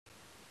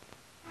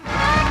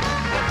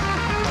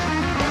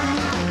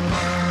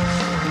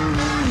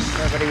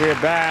We're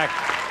back.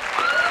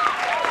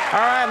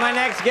 All right, my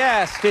next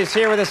guest is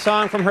here with a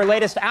song from her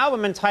latest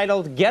album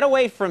entitled Get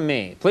Away From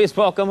Me. Please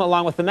welcome,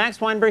 along with the Max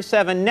Weinberg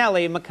 7,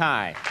 Nellie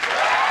McKay.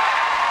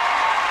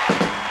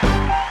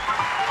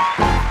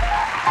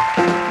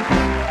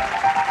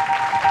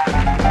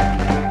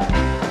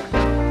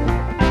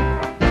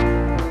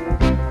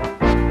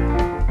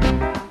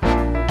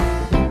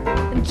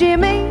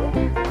 Jimmy,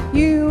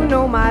 you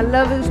know my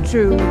love is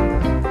true.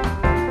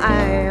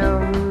 I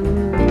am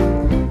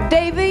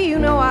Davy, you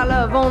know I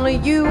love only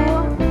you.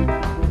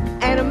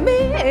 And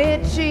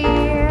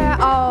Mitchie,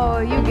 oh,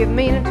 you give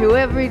meaning to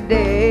every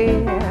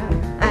day.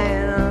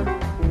 And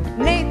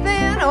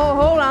Nathan, oh,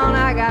 hold on,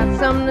 I got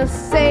something to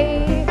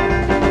say.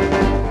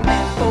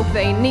 Men folk,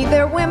 they need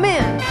their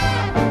women,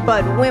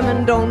 but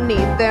women don't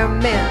need their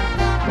men.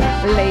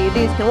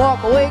 Ladies can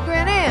walk away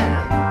grinning,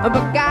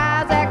 but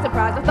guys act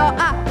surprised. I thought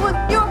I was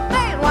your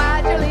man.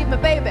 Why'd you leave me,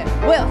 baby?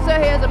 Well, sir,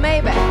 here's a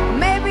maybe.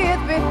 Maybe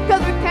it's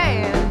because we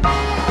can.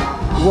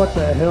 What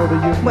the hell do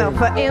you mean? Well,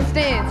 for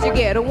instance, you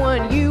get a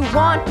one you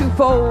want to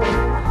fold.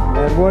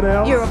 And what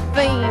else? You're a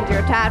fiend,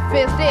 you're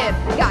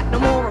tight-fisted. Got no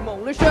more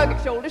roller, shrug your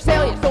shoulders,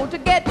 sell your soul to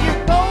get your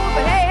gold.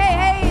 But hey,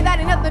 hey, hey, that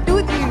ain't nothing to do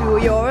with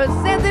you. You're a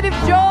sensitive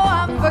Joe,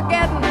 I'm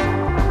forgetting.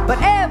 But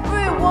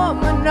every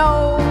woman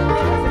knows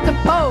it's a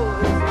pose,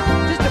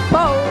 just a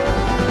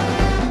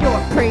pose.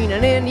 You're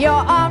preening in your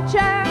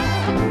armchair,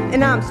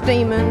 and I'm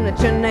steaming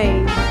at your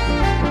name.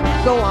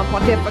 Go on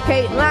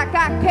pontificating like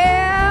I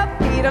care.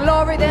 Peter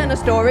Lorre, then a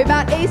story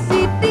about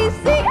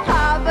AC/DC.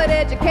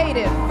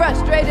 Harvard-educated,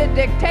 frustrated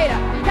dictator,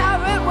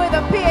 tyrant with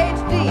a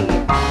PhD.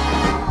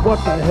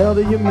 What the hell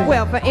do you mean?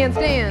 Well, for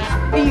instance,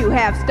 you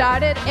have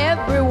started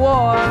every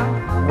war.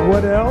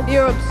 What else?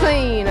 You're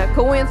obscene, a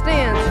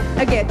coincidence.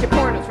 I get your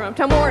pointers from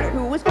Tom Warner,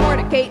 who was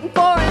fornicating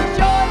foreign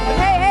shores. But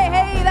hey, hey,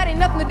 hey, that ain't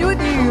nothing to do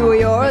with you.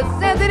 You're a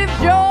sensitive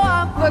Joe,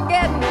 I'm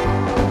forgetting.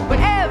 But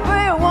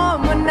every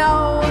woman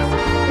knows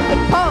it's a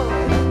pose,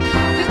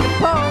 just a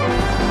pose.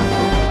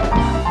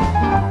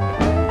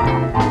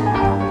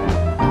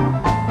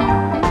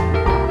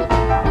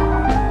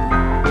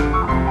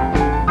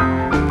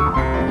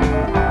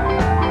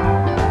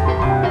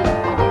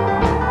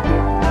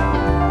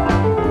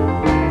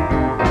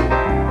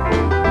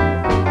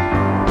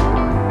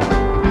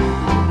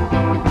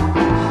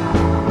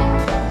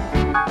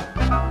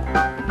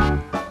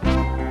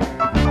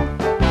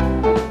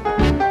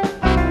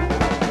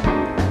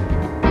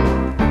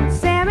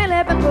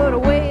 Put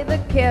away the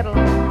kettle.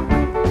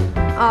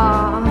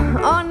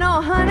 Oh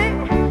no, honey,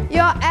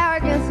 your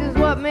arrogance is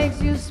what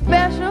makes you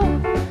special.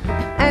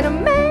 And a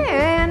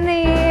man,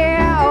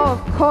 yeah, oh,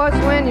 of course,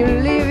 when you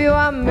leave you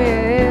I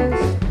miss.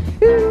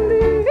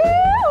 Ooh,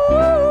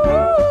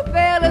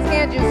 fellas,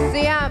 can't you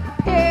see I'm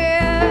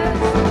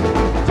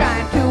pissed?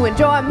 Trying to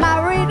enjoy my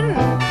reading,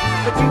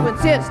 but you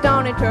insist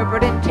on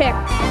interpreting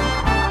text.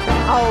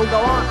 Oh, go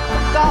on,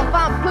 golf,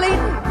 I'm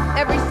pleading.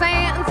 Every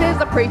sentence is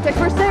a pretext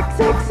for sex,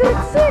 sex,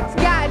 sex, sex.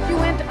 Guide you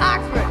into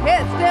Oxford,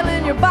 head still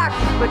in your box,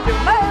 but you're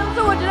male,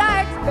 so what did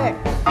I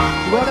expect?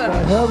 What the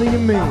hell do you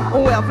mean?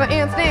 Well, for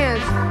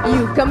instance,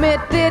 you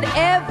committed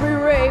every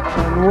rape.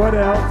 And what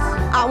else?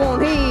 I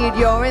won't heed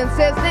your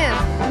insistence.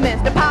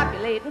 Mr.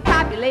 Populating,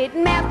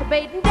 copulating,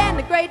 masturbating,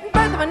 denigrating,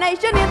 birth of a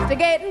nation,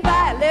 instigating,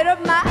 violate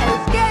of my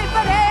escape.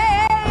 But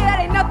hey, that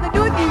ain't nothing to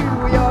do with you.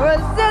 You're a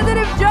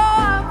sensitive Joe,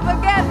 I'm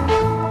forgetting.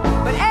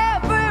 But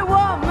every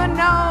woman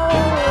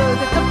knows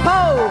it's a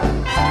pose,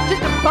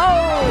 just a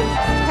pose.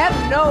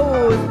 Heaven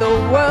knows the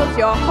world's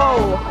your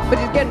hoe, but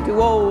she's getting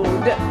too old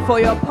for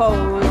your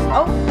pose.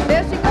 Oh,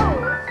 there she goes.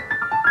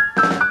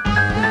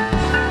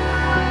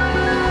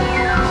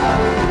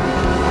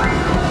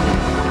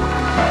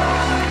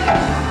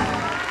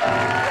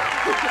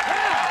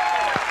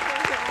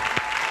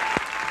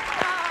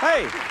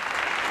 Hey,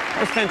 that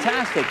was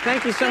fantastic.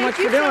 Thank you so much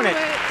for you doing so it.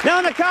 much.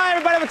 Nellie McKay,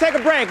 everybody, we'll take a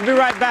break. We'll be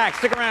right back.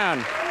 Stick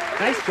around.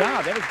 Nice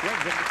job. That was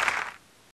good.